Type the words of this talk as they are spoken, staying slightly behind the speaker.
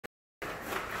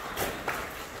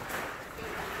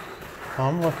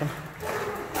I'm looking.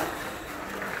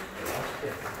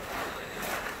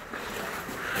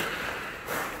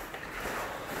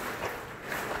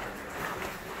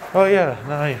 Oh yeah,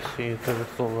 nice. See, it's a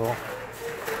little.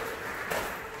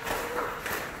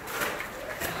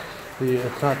 Yeah,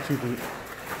 it's not too deep.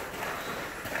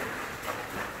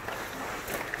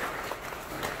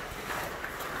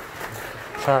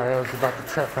 Sorry, I was about to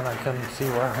trip and I couldn't see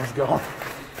where I was going.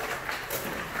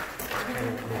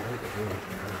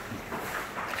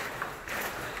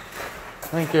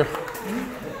 Thank you.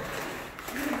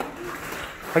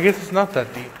 I guess it's not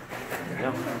that deep.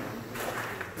 Yeah.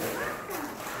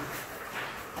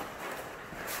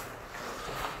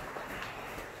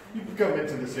 You can come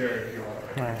into this area if you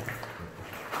want. All right.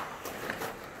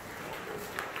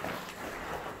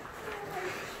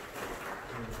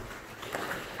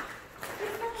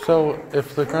 So,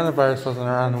 if the coronavirus wasn't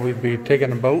around, we'd be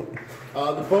taking a boat?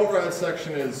 The boat ride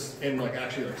section is in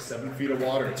actually 7 feet of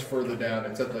water. It's further down.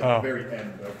 It's at the very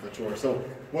end of the tour. So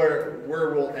where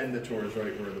we'll end the tour is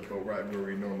right where the boat ride, where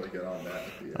we normally get on that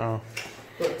at the end. Oh.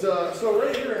 But so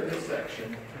right here in this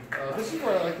section, this is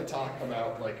where I like to talk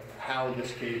about how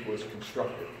this cave was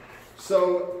constructed.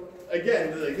 So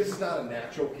again, this is not a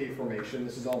natural cave formation.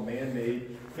 This is all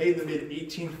man-made, made in the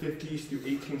mid-1850s through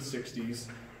 1860s.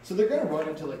 So they're going to run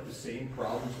into the same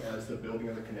problems as the building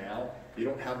of the canal. You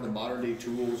don't have the modern day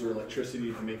tools or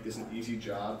electricity to make this an easy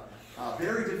job.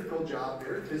 Very difficult job,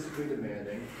 very physically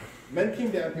demanding. Men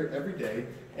came down here every day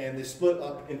and they split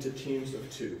up into teams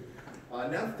of 2. Now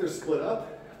that they're split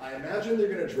up, I imagine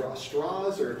they're going to draw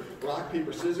straws or rock,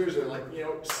 paper, scissors, or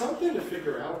something to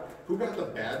figure out who got the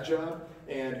bad job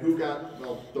and who got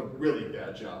the really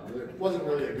bad job. It wasn't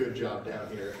really a good job down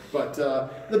here. But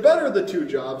the better of the 2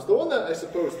 jobs, the one that I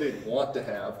suppose they'd want to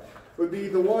have, would be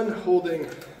the one holding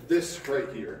this right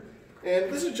here.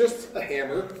 And this is just a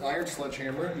hammer, iron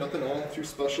sledgehammer, nothing all too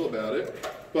special about it.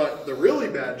 But the really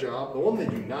bad job, the one they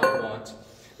do not want,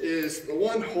 is the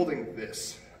one holding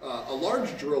this. A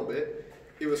large drill bit.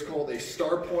 It was called a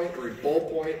star point or a ball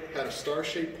point, had a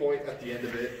star-shaped point at the end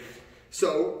of it.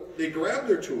 So they grab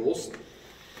their tools.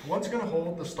 One's going to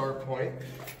hold the star point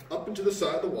up into the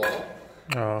side of the wall.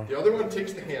 Oh. The other one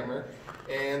takes the hammer,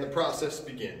 and the process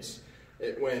begins.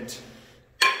 It went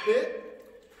hit,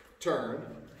 turn,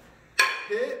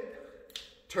 hit,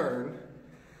 turn,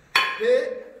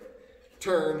 hit,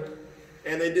 turn,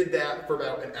 and they did that for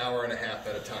about an hour and a half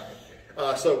at a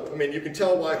time. So, I mean, you can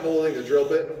tell why holding the drill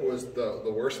bit was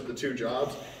the worst of the 2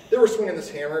 jobs. They were swinging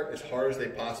this hammer as hard as they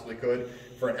possibly could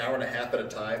for an hour and a half at a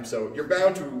time. So you're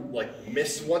bound to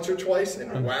miss once or twice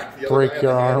and whack the other guy in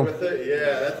the hand with it.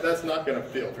 Yeah, that's not going to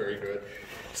feel very good.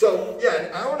 So yeah,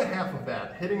 an hour and a half of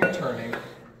that, hitting and turning.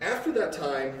 After that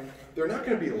time, they're not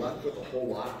going to be left with a whole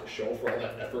lot to show for all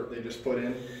that effort they just put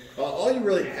in. All you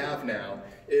really have now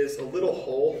is a little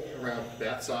hole around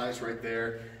that size right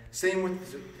there. Same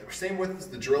width as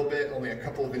the drill bit, only a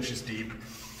couple of inches deep.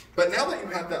 But now that you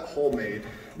have that hole made,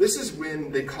 this is when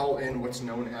they call in what's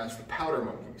known as the powder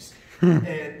monkeys.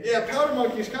 And yeah, powder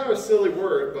monkey is kind of a silly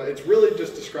word, but it's really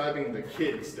just describing the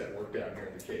kids that work down here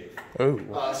in the cave.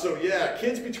 Oh. So yeah,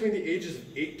 kids between the ages of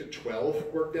 8 to 12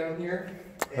 work down here.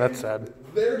 That's sad.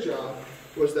 Their job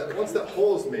was that once that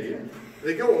hole is made,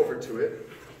 they go over to it.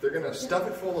 They're going to stuff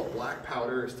it full of black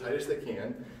powder as tight as they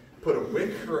can, put a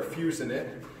wick or a fuse in it,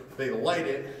 they light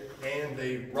it, and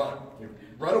they run. You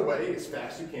run away as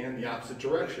fast as you can the opposite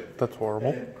direction. That's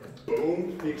horrible. And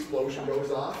boom, the explosion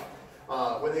goes off.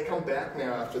 When they come back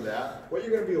now after that, what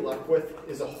you're going to be left with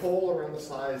is a hole around the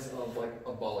size of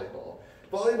a volleyball.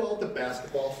 Volleyball at the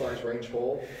basketball size range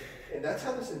hole. And that's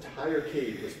how this entire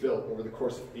cave was built over the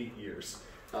course of 8 years.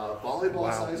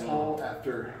 Volleyball size hole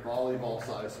after volleyball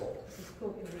size hole.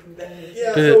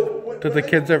 Yeah, did the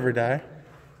kids ever die?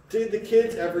 Did the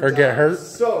kids ever die? Or get hurt?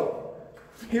 So,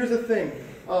 here's the thing.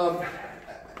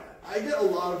 I get a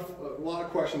lot of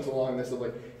questions along this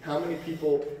of how many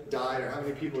people died or how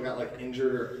many people got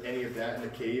injured or any of that in the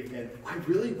cave, and I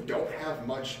really don't have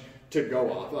much to go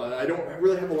off. I don't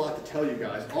really have a lot to tell you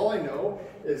guys. All I know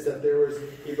is that there was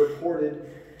a reported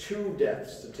 2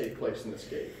 deaths to take place in this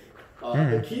cave.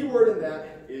 The key word in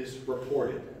that is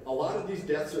reported. A lot of these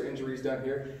deaths or injuries down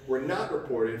here were not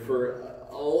reported for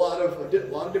a lot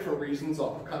of different reasons.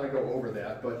 I'll kind of go over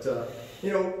that. But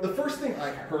the first thing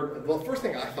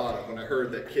I thought of when I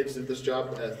heard that kids did this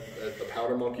job at the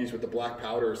powder monkeys with the black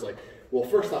powder is well,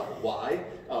 first off, why?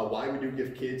 Why would you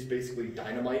give kids basically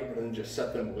dynamite and then just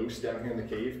set them loose down here in the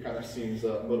cave? Kind of seems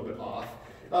a little bit off.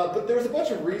 But there's a bunch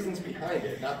of reasons behind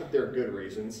it. Not that they're good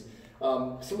reasons.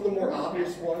 Some of the more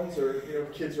obvious ones are,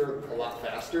 kids are a lot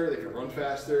faster. They can run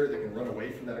faster. They can run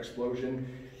away from that explosion.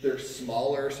 They're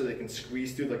smaller, so they can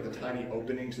squeeze through like the tiny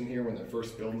openings in here when they're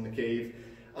first building the cave.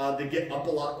 They get up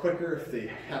a lot quicker if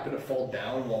they happen to fall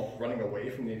down while running away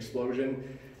from the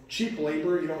explosion. Cheap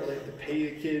labor, you don't really have to pay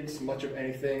the kids much of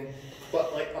anything.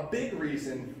 But like a big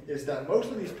reason is that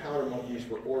most of these powder monkeys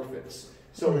were orphans.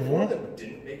 So if one of them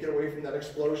didn't make it away from that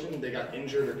explosion, they got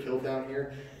injured or killed down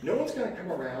here, no one's going to come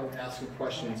around asking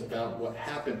questions about what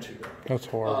happened to them. That's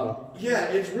horrible. Yeah,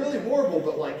 it's really horrible,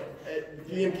 but like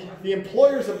the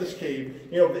employers of this cave,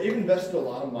 they've invested a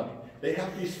lot of money. They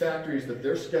have these factories that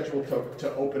they're scheduled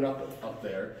to open up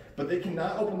there, but they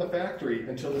cannot open the factory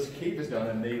until this cave is done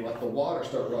and they let the water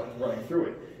start running through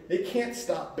it. They can't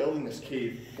stop building this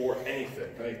cave for anything.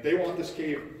 Right? They want this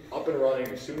cave up and running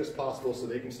as soon as possible so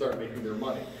they can start making their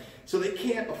money. So they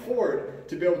can't afford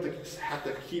to be able to have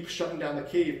to keep shutting down the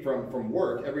cave from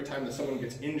work every time that someone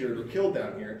gets injured or killed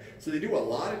down here. So they do a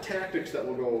lot of tactics that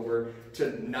we'll go over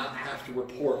to not have to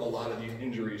report a lot of these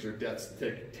injuries or deaths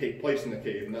that take place in the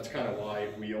cave. And that's kind of why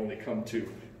we only come to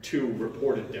 2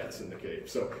 reported deaths in the cave.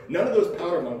 So none of those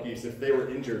powder monkeys, if they were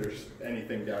injured or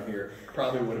anything down here,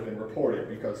 probably would have been reported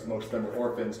because most of them were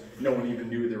orphans. No one even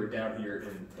knew they were down here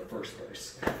in the first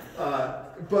place.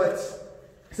 But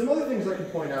some other things I can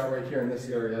point out right here in this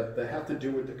area that have to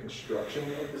do with the construction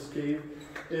of this cave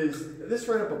is this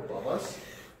right up above us.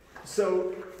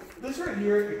 So this right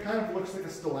here, it kind of looks like a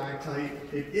stalactite.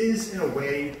 It is in a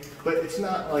way, but it's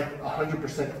not like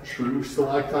 100% true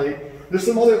stalactite. There's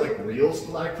some other like real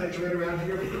stalactites right around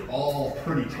here, but they're all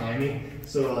pretty tiny.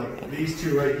 So like these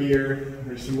 2 right here,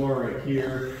 there's some more right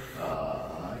here.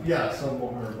 Yeah, some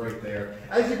more right there.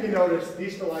 As you can notice,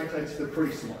 these stalactites, they're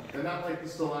pretty small. They're not like the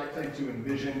stalactites you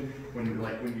envision when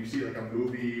you see like a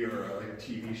movie or like a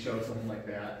TV show, something like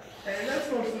that. And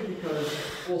that's mostly because,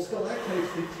 well, stalactites,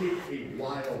 they take a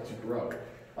while to grow.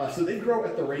 So they grow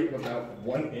at the rate of about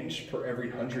 1 inch per every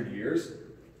 100 years.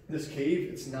 This cave,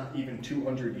 it's not even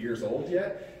 200 years old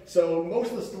yet. So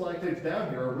most of the stalactites down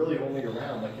here are really only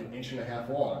around like 1.5 inches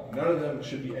long. None of them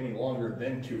should be any longer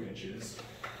than 2 inches.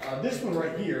 This one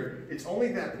right here, it's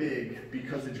only that big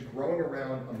because it's growing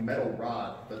around a metal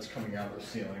rod that's coming out of the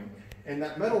ceiling. And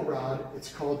that metal rod,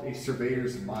 it's called a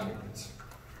surveyor's monument.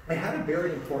 It had a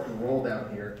very important role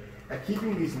down here at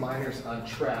keeping these miners on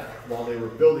track while they were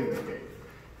building the cave.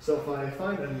 So if I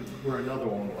find where another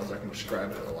one was, I can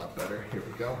describe it a lot better. Here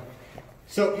we go.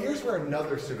 So here's where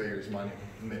another surveyor's monument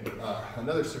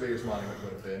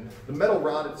would have been. The metal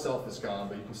rod itself is gone,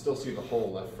 but you can still see the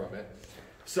hole left from it.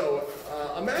 So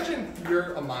imagine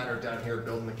you're a miner down here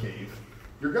building the cave.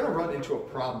 You're going to run into a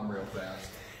problem real fast.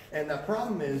 And that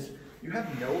problem is you have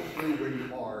no clue where you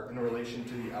are in relation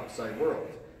to the outside world.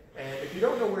 And if you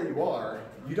don't know where you are,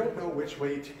 you don't know which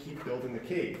way to keep building the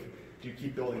cave. Do you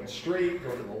keep building it straight,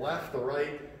 go to the left, the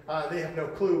right? They have no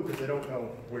clue because they don't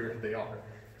know where they are.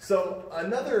 So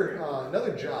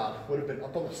another job would have been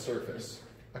up on the surface.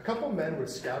 A couple men would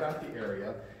scout out the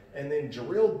area and then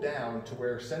drill down to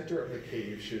where center of the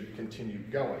cave should continue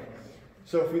going.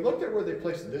 So if we looked at where they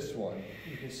placed this one,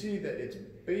 you can see that it's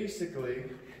basically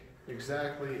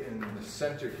exactly in the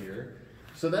center here.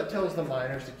 So that tells the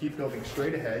miners to keep building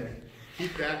straight ahead,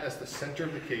 keep that as the center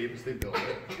of the cave as they build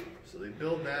it. So they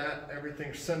build that,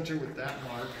 everything's centered with that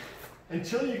mark,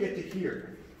 until you get to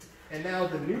here. And now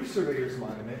the new surveyor's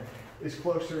monument is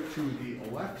closer to the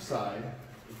left side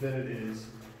than it is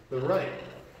the right.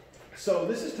 So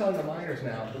this is telling the miners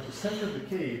now that the center of the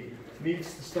cave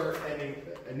needs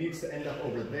to end up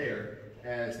over there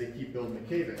as they keep building the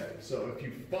cave ahead. So if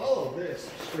you follow this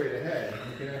straight ahead,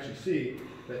 you can actually see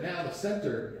that now the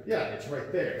center, yeah, it's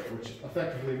right there, which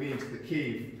effectively means the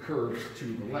cave curves to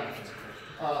the left.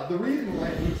 The reason why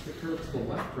it needs to curve to the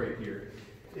left right here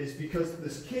is because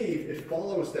this cave, it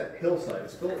follows that hillside.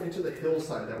 It's built into the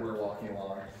hillside that we're walking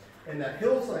along. And that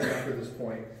hillside after this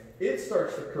point, it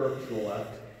starts to curve to the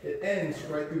left. It ends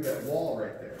right through that wall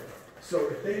right there. So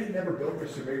if they had never built their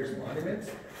surveyor's monument,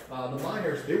 the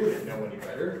miners, they wouldn't know any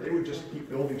better. They would just keep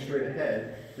building straight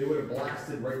ahead. They would have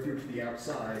blasted right through to the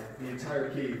outside. The entire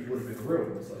cave would have been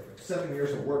ruined. It's like 7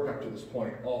 years of work up to this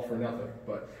point, all for nothing.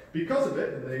 But because of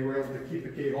it, they were able to keep the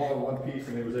cave all in one piece,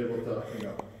 and they was able to,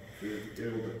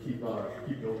 keep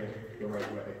building the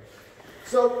right way.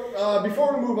 So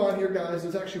before we move on here, guys,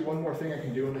 there's actually one more thing I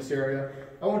can do in this area.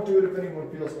 I won't do it if anyone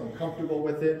feels uncomfortable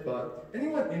with it, but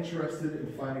anyone interested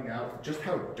in finding out just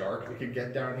how dark it could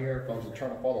get down here if I was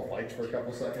trying to follow lights for a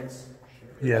couple seconds?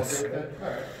 Yes. Okay, all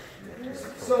right.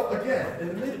 So again, in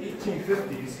the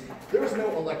mid-1850s, there was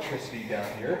no electricity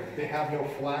down here. They have no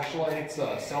flashlights,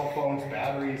 cell phones,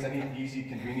 batteries, any easy,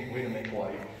 convenient way to make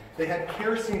light. they had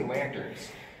kerosene lanterns.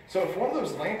 So if one of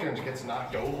those lanterns gets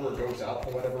knocked over or goes out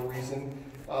for whatever reason,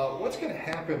 what's going to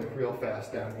happen real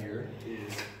fast down here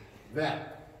is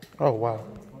that. Oh, wow.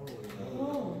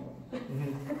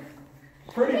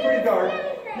 Pretty dark.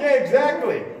 Yeah,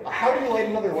 exactly. How do you light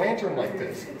another lantern like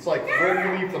this? It's like, where do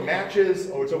you leave the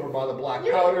matches? Oh, it's over by the black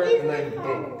powder, and then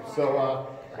boom. So,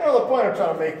 the point I'm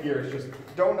trying to make here is just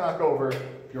don't knock over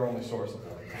your only source of light.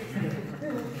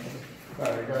 All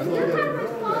right, guys.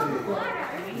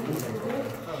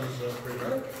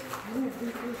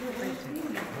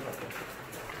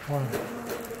 Wow.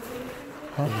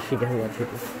 Huh? You see very much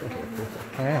people.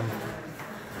 I am.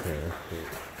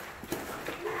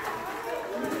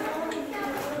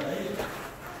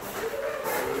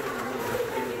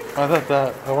 I thought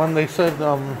that when they said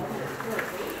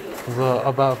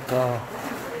about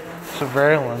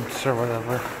surveillance or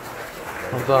whatever,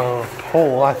 the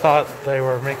whole, I thought they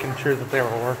were making sure that they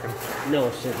were working.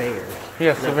 No, surveyors.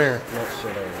 Yeah, surveyor. Not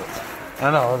surveillance.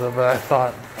 I know, but I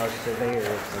thought. A surveyor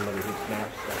is somebody who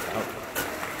snaps stuff out.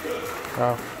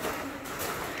 Oh.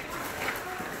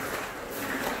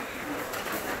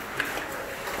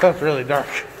 That's really dark.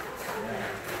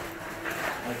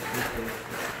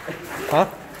 Huh?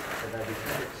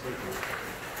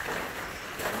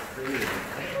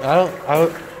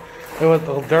 It was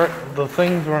the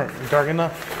things weren't dark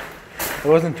enough. It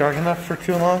wasn't dark enough for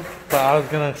too long, but I was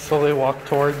gonna slowly walk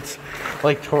towards,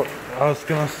 I was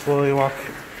gonna slowly walk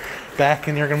back,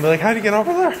 and you're gonna be like, how'd you get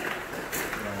over there?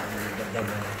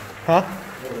 Huh?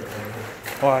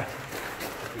 Why?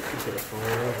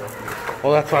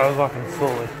 Well, that's why I was walking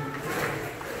slowly.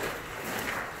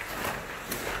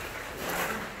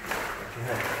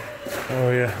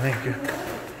 Oh yeah, thank you.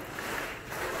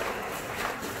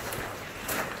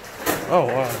 Oh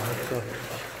wow, that's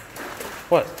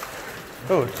what?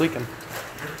 Oh, it's leaking.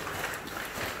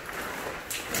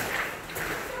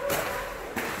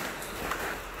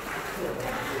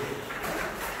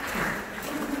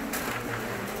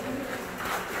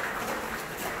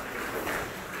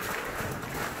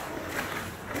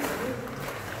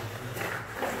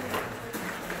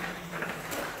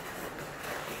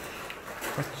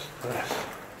 What's this?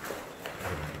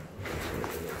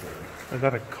 Is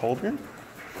that a cauldron?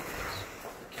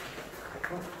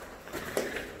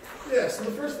 Yeah, so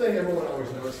the first thing everyone always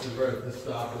notices right at this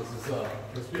stop is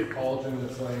this big cauldron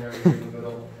that's laying right here in the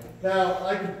middle. Now,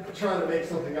 I could try to make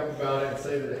something up about it and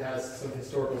say that it has some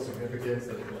historical significance,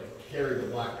 that it carried the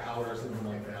black powder or something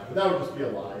like that, but that would just be a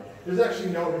lie. There's actually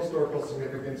no historical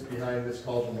significance behind this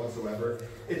cauldron whatsoever.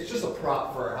 It's just a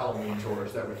prop for our Halloween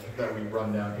tours that we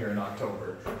run down here in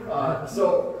October.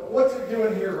 So what's it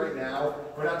doing here right now?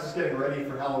 We're not just getting ready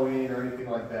for Halloween or anything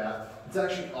like that. It's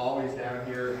actually always down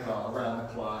here around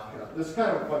the clock. There's kind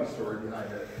of a funny story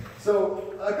behind it.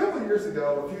 So a couple of years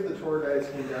ago, a few of the tour guides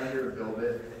came down here to build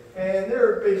it. And they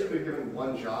were basically given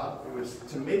one job. It was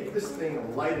to make this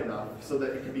thing light enough so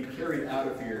that it could be carried out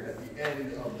of here at the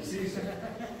end of the season.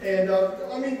 And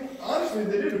I mean, honestly,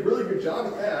 they did a really good job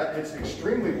at that. It's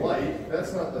extremely light.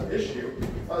 That's not the issue.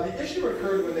 The issue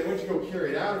occurred when they went to go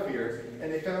carry it out of here,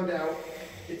 and they found out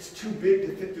it's too big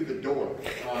to fit through the door.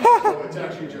 So it's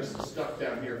actually just stuck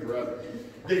down here forever.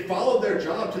 They followed their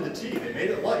job to the T. They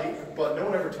made it light, but no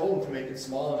one ever told them to make it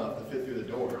small enough to fit through the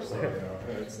door. So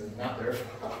it's not their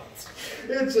fault.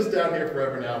 It's just down here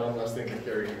forever now, unless they can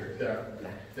carry it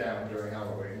down during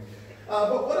Halloween.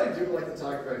 But what I do like to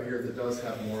talk about here that does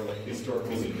have more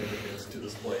historical significance to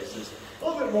this place is a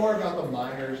little bit more about the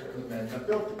miners and the men that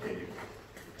built the cave.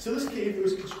 So this cave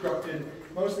was constructed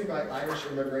mostly by Irish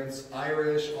immigrants,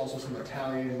 also some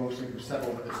Italian, mostly who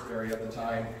settled this area at the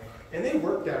time. And they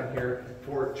worked down here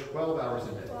for 12 hours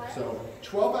a day. So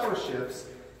 12-hour shifts,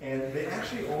 and they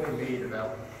actually only made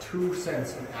about 2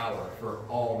 cents an hour for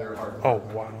all their hard work. Oh,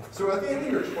 wow. So at the end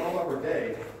of your 12-hour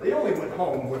day, they only went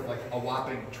home with a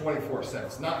whopping 24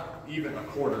 cents, not even a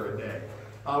quarter a day,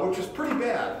 which was pretty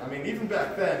bad. I mean, even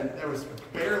back then, that was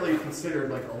barely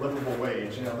considered a livable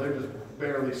wage. They're just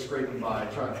barely scraping by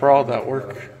trying to... For all that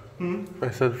work. I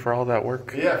said for all that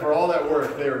work. Yeah, for all that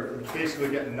work, they were basically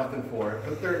getting nothing for it.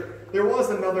 But there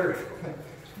was another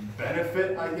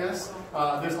benefit, I guess.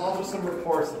 There's also some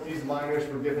reports that these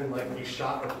miners were given a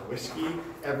shot of whiskey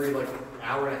every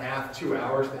hour and a half, 2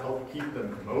 hours to help keep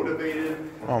them motivated.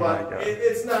 Oh my God.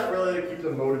 It's not really to keep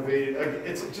them motivated.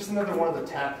 It's just another one of the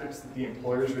tactics that the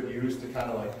employers would use to kind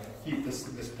of keep this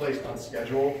place on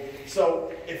schedule.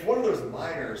 So if one of those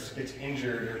miners gets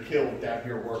injured or killed down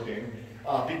here working,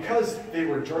 Because they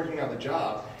were drinking on the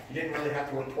job, you didn't really have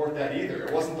to report that either.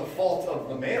 It wasn't the fault of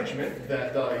the management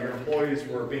that your employees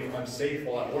were being unsafe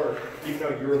while at work, even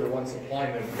though you were the one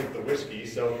supplying them with the whiskey.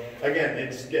 So again, they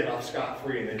just get off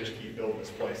scot-free and they just keep building this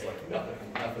place like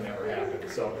nothing ever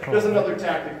happened. So there's another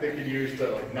tactic they could use to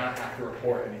like not have to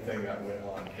report anything that went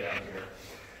on down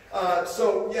here.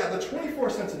 So yeah, the 24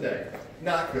 cents a day,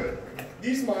 not good.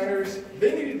 These miners,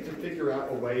 they needed to figure out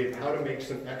a way of how to make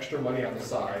some extra money on the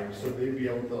side so they'd be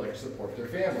able to like support their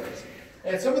families.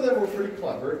 And some of them were pretty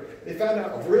clever. They found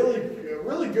out a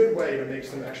really good way to make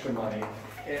some extra money,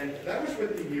 and that was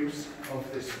with the use of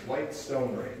this white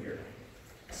stone right here.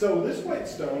 So this white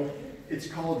stone, it's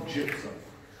called gypsum.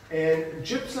 And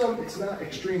gypsum, it's not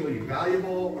extremely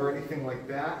valuable or anything like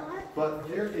that, but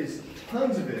there is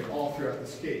tons of it all throughout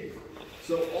this cave.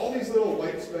 So all these little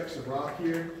white specks of rock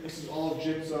here, this is all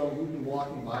gypsum. We've been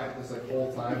walking by it this like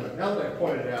whole time, but now that I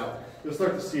pointed it out, you'll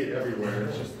start to see it everywhere.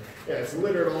 It's just, yeah, it's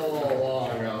littered all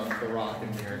along the rock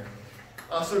in here.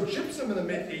 So gypsum in the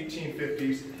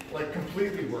mid-1850s, like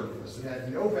completely worthless. It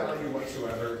had no value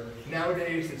whatsoever.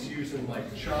 Nowadays it's used in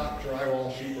like chalk,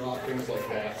 drywall, sheetrock, things like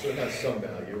that, so it has some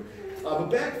value. But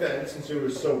back then, since it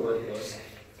was so worthless,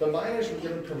 the miners were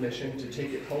given permission to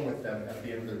take it home with them at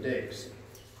the end of their days.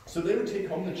 So they would take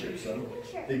home the gypsum,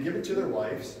 they'd give it to their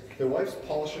wives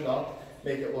polish it up,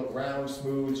 make it look round,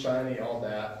 smooth, shiny, all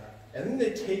that, and then they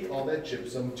take all that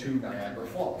gypsum to Niagara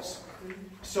Falls.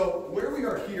 So where we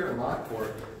are here in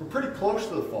Lockport, we're pretty close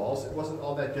to the falls. It wasn't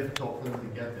all that difficult for them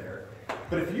to get there.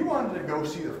 But if you wanted to go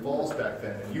see the falls back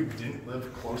then and you didn't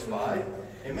live close by,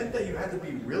 it meant that you had to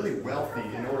be really wealthy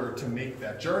in order to make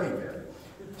that journey there.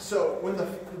 So when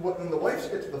the wives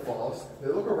get to the falls, they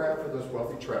look around for those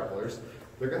wealthy travelers.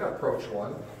 They're going to approach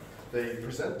one. They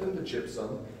present them the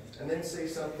gypsum and then say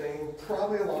something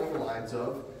probably along the lines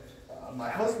of, my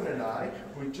husband and I,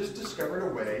 we just discovered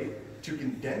a way to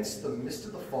condense the mist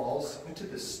of the falls into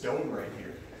this stone right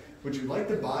here. Would you like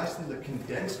to buy some of the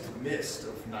condensed mist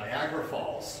of Niagara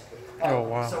Falls? Oh,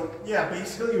 wow. So, yeah,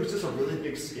 basically it was just a really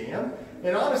big scam.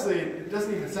 And honestly, it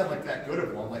doesn't even sound like that good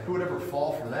of one. Like, who would ever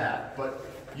fall for that? But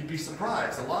you'd be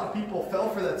surprised. A lot of people fell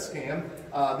for that scam.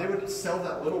 They would sell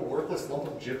that little worthless lump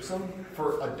of gypsum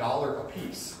for $1 a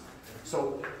piece.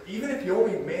 So even if you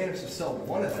only managed to sell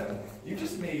one of them, you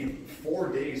just made 4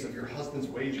 days of your husband's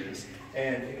wages.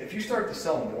 And if you start to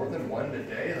sell more than one a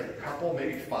day, like a couple,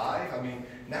 maybe 5, I mean,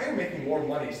 now you're making more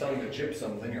money selling the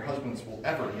gypsum than your husbands will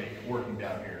ever make working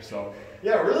down here. So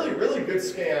yeah, really, really good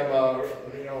scam.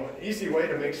 You know, easy way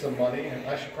to make some money. And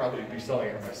I should probably be selling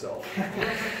it myself.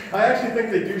 I actually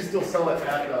think they do still sell it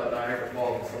at Niagara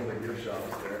Falls in some of the gift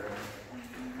shops there.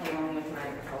 Along with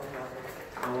Niagara Falls.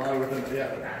 Along with them,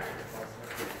 yeah.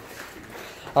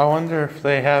 I wonder if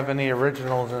they have any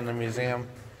originals in the museum.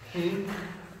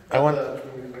 I want.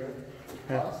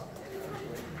 Yeah.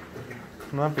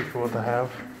 That'd be cool to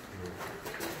have.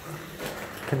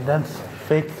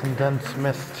 Fake condensed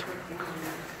mist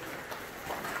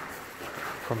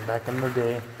from back in the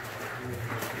day.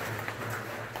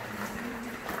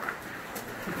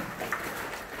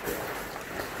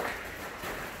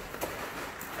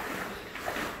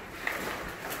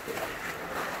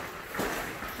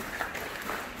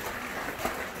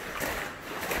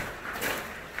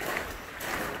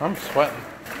 I'm sweating.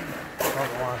 I don't know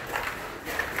why.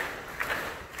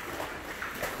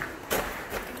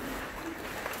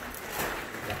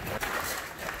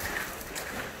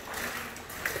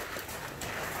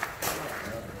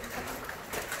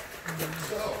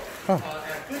 So,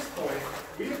 at this point,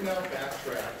 we have now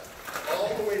backtracked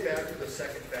all the way back to the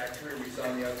second factory we saw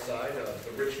on the outside,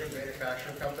 the Richmond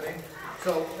Manufacturing Company.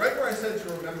 So, right where I said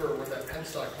to remember where that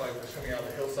penstock pipe was coming out of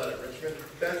the hillside at Richmond,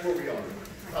 that's where we are.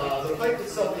 The pipe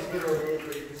itself has been removed,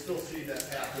 but you can still see that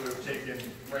path would have taken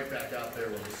right back out there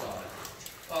where we saw it.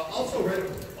 Also, right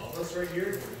above us right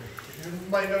here, you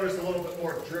might notice a little bit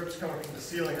more drips coming from the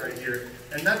ceiling right here,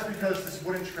 and that's because this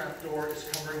wooden trapdoor is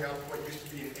covering up what used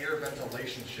to be an air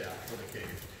ventilation shaft for the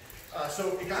cave.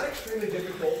 So it got extremely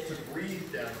difficult to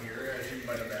breathe down here, as you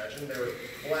might imagine. They were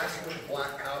blasting with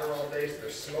black powder all day, so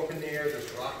there's smoke in the air,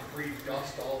 there's rock debris,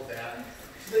 dust, all of that.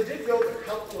 So they did build a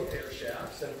couple of air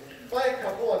shafts, and by a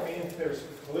couple, I mean there's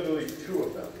literally 2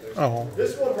 of them.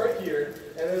 There's this one right here,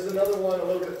 and there's another one a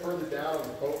little bit further down in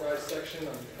the boat ride section.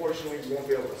 Unfortunately, we won't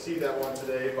be able to see that one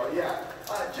today, but yeah,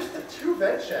 just the 2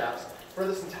 vent shafts for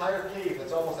this entire cave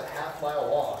that's almost a half-mile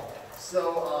long.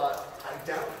 So I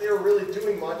doubt they were really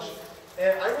doing much,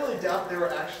 and I really doubt they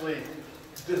were actually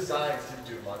designed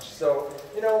to do much. So,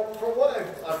 you know, from what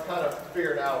I've kind of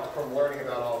figured out from learning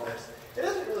about all this, It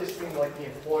doesn't really seem like the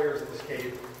employers of this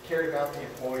cave cared about the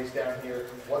employees down here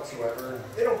whatsoever.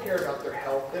 They don't care about their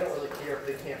health. They don't really care if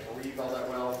they can't breathe all that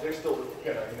well. They're still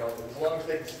gonna, you know, as long as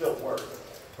they can still work.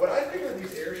 What I figured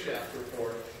these air shafts were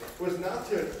for was not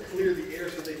to clear the air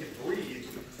so they could breathe,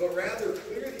 but rather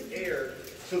clear the air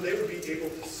so they would be able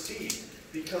to see.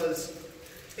 Because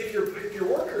if your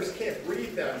workers can't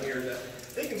breathe down here, then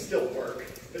they can still work.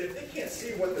 But if they can't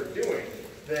see what they're doing,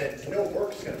 then no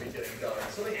work's going to be getting done.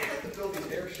 So they had to build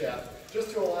these air shafts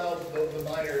just to allow the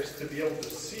miners to be able to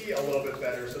see a little bit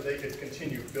better so they could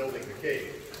continue building the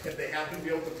cave. If they happen to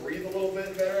be able to breathe a little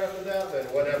bit better after that, then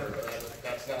whatever. But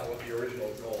that's not what the original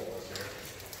goal was here.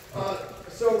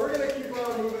 So we're going to keep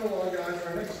on moving along, guys.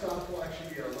 Our next stop will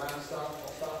actually be our last stop.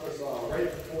 I'll stop us right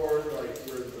before like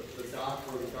where the dock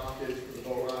is for the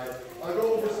boat ride. I'll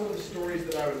go over some of the stories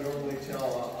that I would normally tell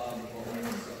on the boat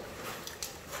ride.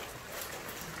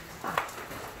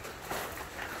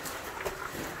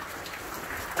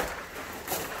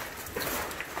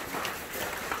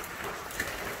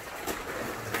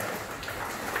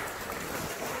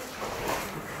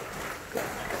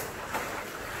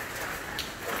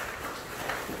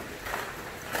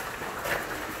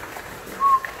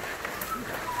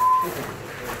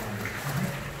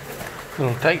 A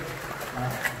little tight.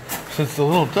 It's a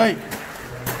little tight.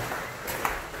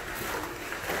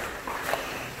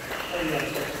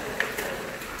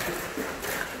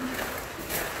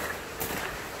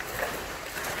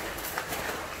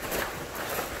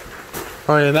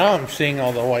 Oh yeah, now I'm seeing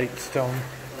all the white stone.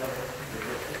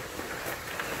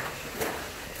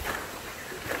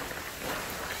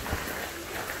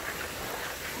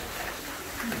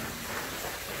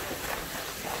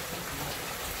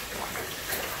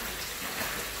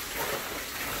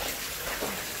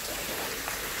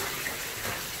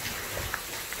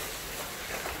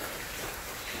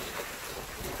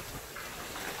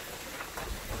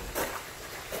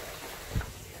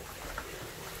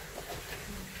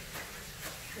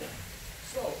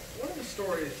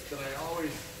 Stories that I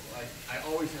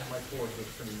always have my tours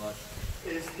with pretty much,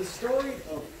 is the story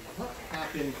of what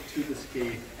happened to this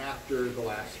cave after the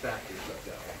last factory shut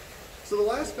down. So the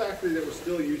last factory that was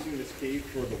still using this cave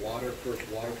for the water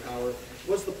power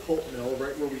was the pulp mill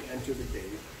right where we entered the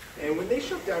cave. And when they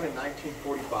shut down in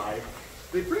 1945,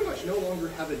 they pretty much no longer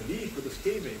have a need for this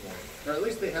cave anymore. Or at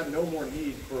least they have no more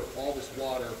need for all this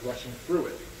water rushing through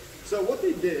it. So what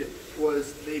they did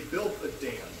was they built a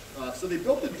dam. So they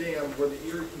built a dam where the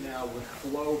Erie Canal would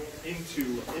flow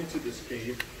into this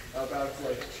cave about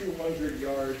like 200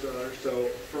 yards or so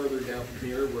further down from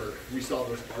here where we saw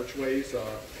those archways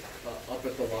up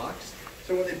at the locks.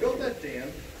 So when they built that dam,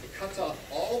 it cuts off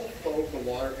all the flow of the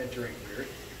water entering here.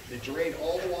 They drained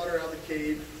all the water out of the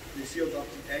cave. They sealed up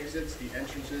the exits, the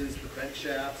entrances, the vent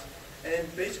shafts,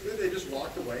 and basically they just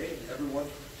walked away and everyone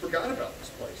forgot about this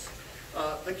place.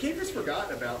 The cave was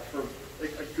forgotten about for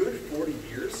like a good 40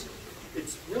 years.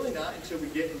 It's really not until we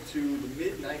get into the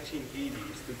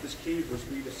mid-1980s that this cave was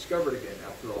rediscovered again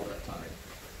after all that time.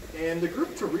 And the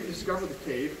group to rediscover the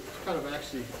cave, kind of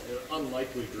actually an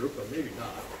unlikely group, but maybe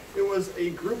not, it was a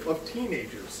group of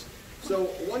teenagers. So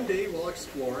one day while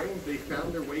exploring, they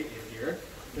found their way in here.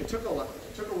 They took a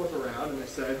look around and they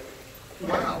said,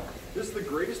 wow, this is the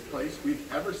greatest place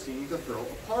we've ever seen to throw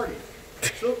a party.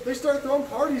 So they start throwing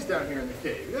parties down here in the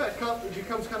cave. Yeah, it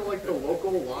becomes kind of like the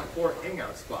local Lockport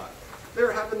hangout spot. They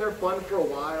were having their fun for a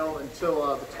while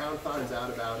until the town finds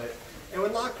out about it. And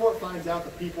when Lockport finds out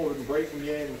that people have been breaking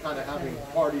in and kind of having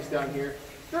parties down here,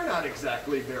 they're not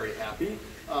exactly very happy.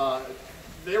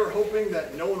 They were hoping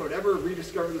that no one would ever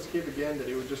rediscover this cave again, that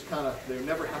it would just they would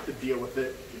never have to deal with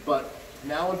it. But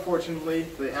now, unfortunately,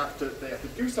 they have to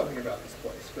do something about this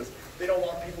place because they don't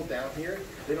want people down here.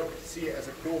 They don't see it as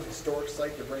a cool historic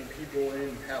site to bring people in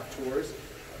and have tours.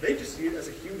 They just see it as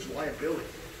a huge liability,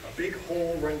 a big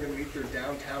hole right underneath their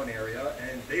downtown area,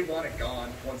 and they want it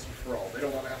gone once and for all. They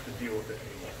don't want to have to deal with it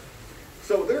anymore.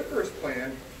 So their first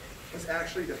plan was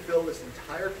actually to fill this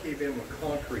entire cave in with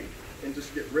concrete and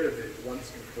just get rid of it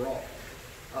once and for all.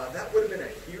 That would have been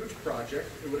a huge project.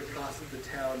 It would have costed the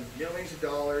town millions of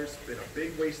dollars, been a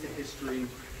big waste of history,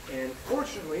 and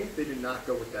fortunately, they did not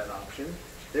go with that option.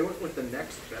 They went with the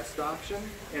next best option,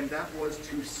 and that was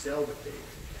to sell the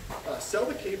cave. Sell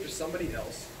the cave to somebody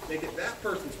else, make it that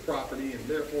person's property, and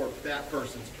therefore that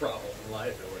person's problem and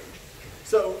liability.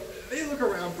 So they look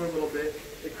around for a little bit.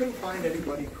 They couldn't find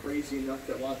anybody crazy enough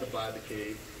that wanted to buy the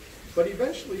cave, but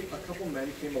eventually a couple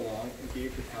men came along and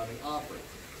gave the town an offer.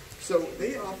 So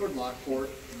they offered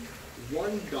Lockport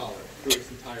 $1 for this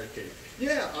entire cave.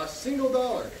 Yeah, a single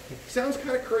dollar. Sounds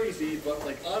kind of crazy, but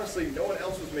like honestly, no one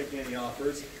else was making any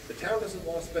offers. The town doesn't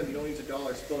want to spend millions of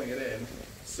dollars filling it in,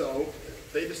 so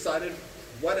they decided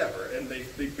whatever, and they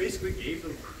basically gave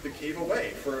the cave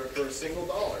away for a single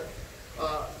dollar.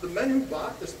 The men who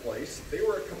bought this place, they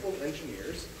were a couple of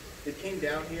engineers. They came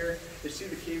down here. They see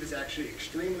the cave is actually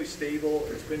extremely stable.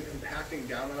 It's been compacting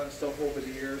down on itself over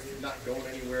the years, not going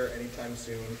anywhere anytime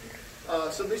soon.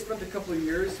 So they spent a couple of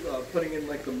years putting in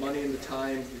like the money and the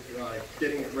time,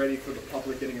 getting it ready for the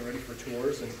public, getting it ready for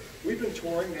tours. And we've been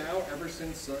touring now ever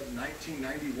since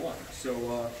 1991.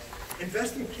 So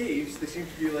invest in caves. They seem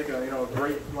to be like a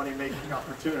great money-making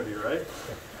opportunity, right?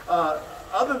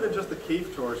 Other than just the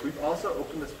cave tours, we've also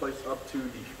opened this place up to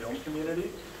the film community.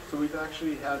 So we've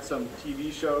actually had some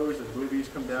TV shows and movies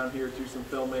come down here, do some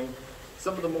filming.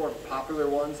 Some of the more popular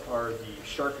ones are the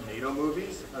Sharknado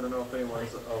movies. I don't know if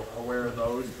anyone's aware of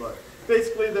those, but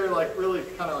basically they're like really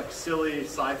kind of like silly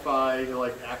sci-fi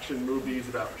like action movies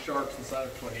about sharks inside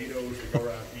of tornadoes that go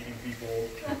around eating people.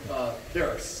 There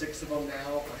are 6 of them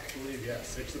now, I believe. Yeah,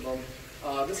 6 of them.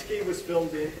 This cave was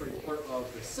filmed in for part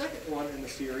of the second one in the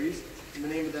series, and the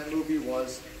name of that movie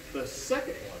was The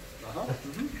Second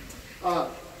One.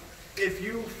 If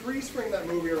you freeze frame that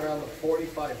movie around the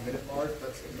 45-minute mark,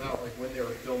 that's about like when they were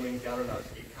filming down in our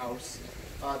gatehouse.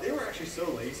 They were actually so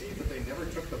lazy that they never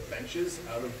took the benches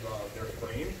out of their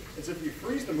frame. And so if you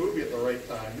freeze the movie at the right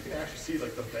time, you can actually see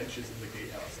like the benches in the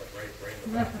gatehouse, like right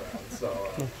in the background. So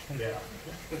yeah,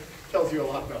 tells you a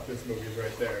lot about this movie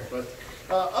right there. But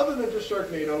other than just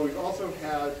Sharknado, we've also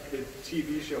had the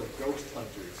TV show Ghost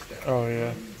Hunters down. Oh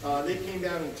yeah. They came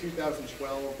down in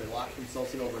 2012. They locked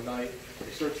themselves in overnight. They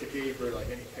searched the cave for like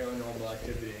any paranormal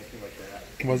activity, anything like that.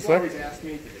 What's People that? always ask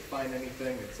me, did they find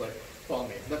anything? It's like, well, I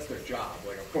mean, that's their job.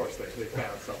 Like, of course they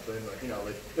found something. Like,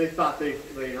 they thought they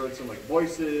heard some like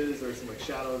voices or some like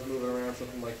shadows moving around,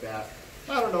 something like that.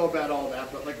 I don't know about all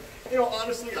that, but like,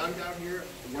 honestly, I'm down here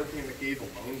working in the cave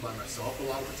alone by myself a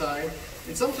lot of the time.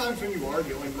 And sometimes when you are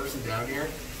the only person down here,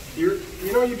 you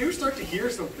do start to hear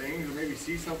some things or maybe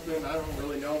see something. I don't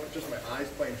really know if it's just my eyes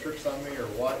playing tricks on me or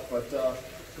what, but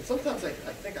sometimes I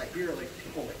think I hear like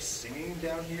people like singing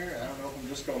down here. I don't know if I'm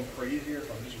just going crazy or if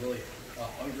I'm just really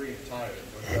hungry and tired.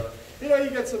 But you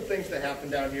get some things that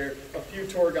happen down here. A few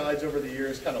tour guides over the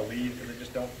years kind of leave because they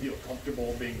just don't feel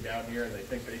comfortable being down here and they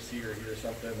think they see or hear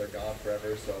something. They're gone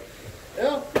forever. So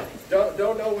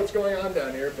don't know what's going on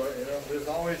down here, but there's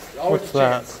always What's a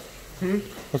chance.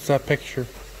 What's that picture?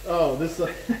 Oh, this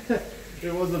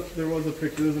there was a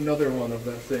picture. There's another one of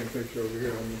that same picture over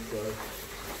here on this side.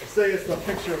 I say it's the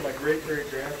picture of my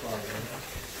great-great-grandfather.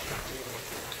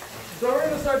 So we're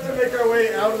going to start to make our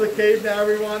way out of the cave now,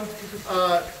 everyone.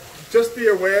 Just be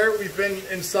aware, we've been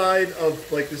inside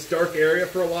of like this dark area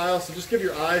for a while, so just give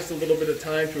your eyes a little bit of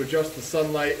time to adjust the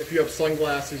sunlight. If you have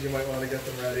sunglasses, you might want to get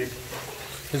them ready.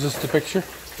 Is this the picture?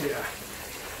 Yeah.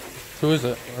 Who is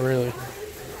it? Really?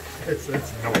 It's no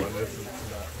one. It's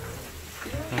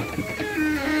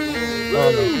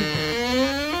not.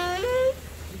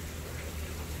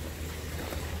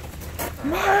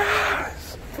 My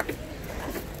eyes.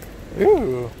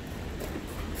 Ooh.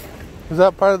 Is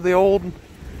that part of the old?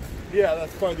 Yeah,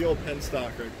 that's part of the old pen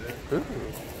stock right there. Ooh.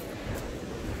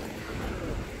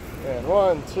 And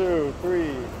 1, 2,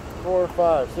 3, 4,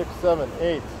 5, 6, 7,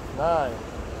 8, 9,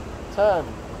 10,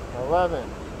 11,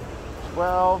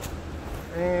 12,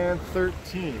 and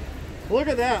 13. Look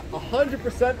at that,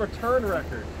 100% return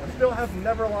record. I still have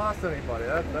never lost anybody.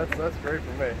 That's great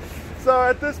for me. So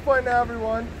at this point now,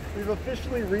 everyone, we've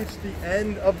officially reached the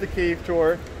end of the cave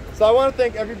tour. So I want to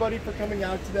thank everybody for coming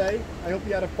out today. I hope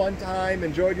you had a fun time,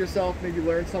 enjoyed yourself, maybe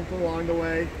learned something along the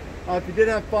way. If you did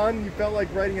have fun, you felt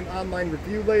like writing an online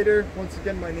review later, once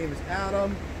again, my name is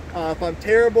Adam. If I'm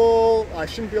terrible, I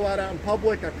shouldn't be allowed out in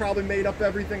public, I probably made up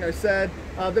everything I said,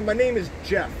 then my name is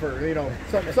Jeff, or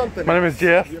something. My name is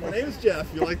Jeff. Yeah, my name is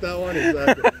Jeff. You like that one?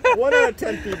 Exactly. 1 out of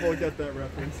 10 people get that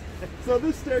reference. So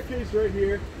this staircase right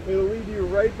here, it'll lead you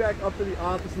right back up to the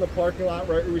office in the parking lot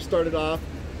right where we started off.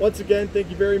 Once again, thank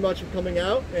you very much for coming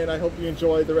out, and I hope you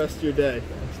enjoy the rest of your day.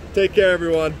 Take care,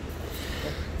 everyone.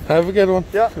 Have a good one.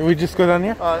 Yeah. Did we just go down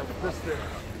here? This thing.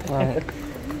 All right.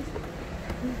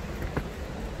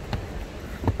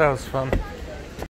 That was fun.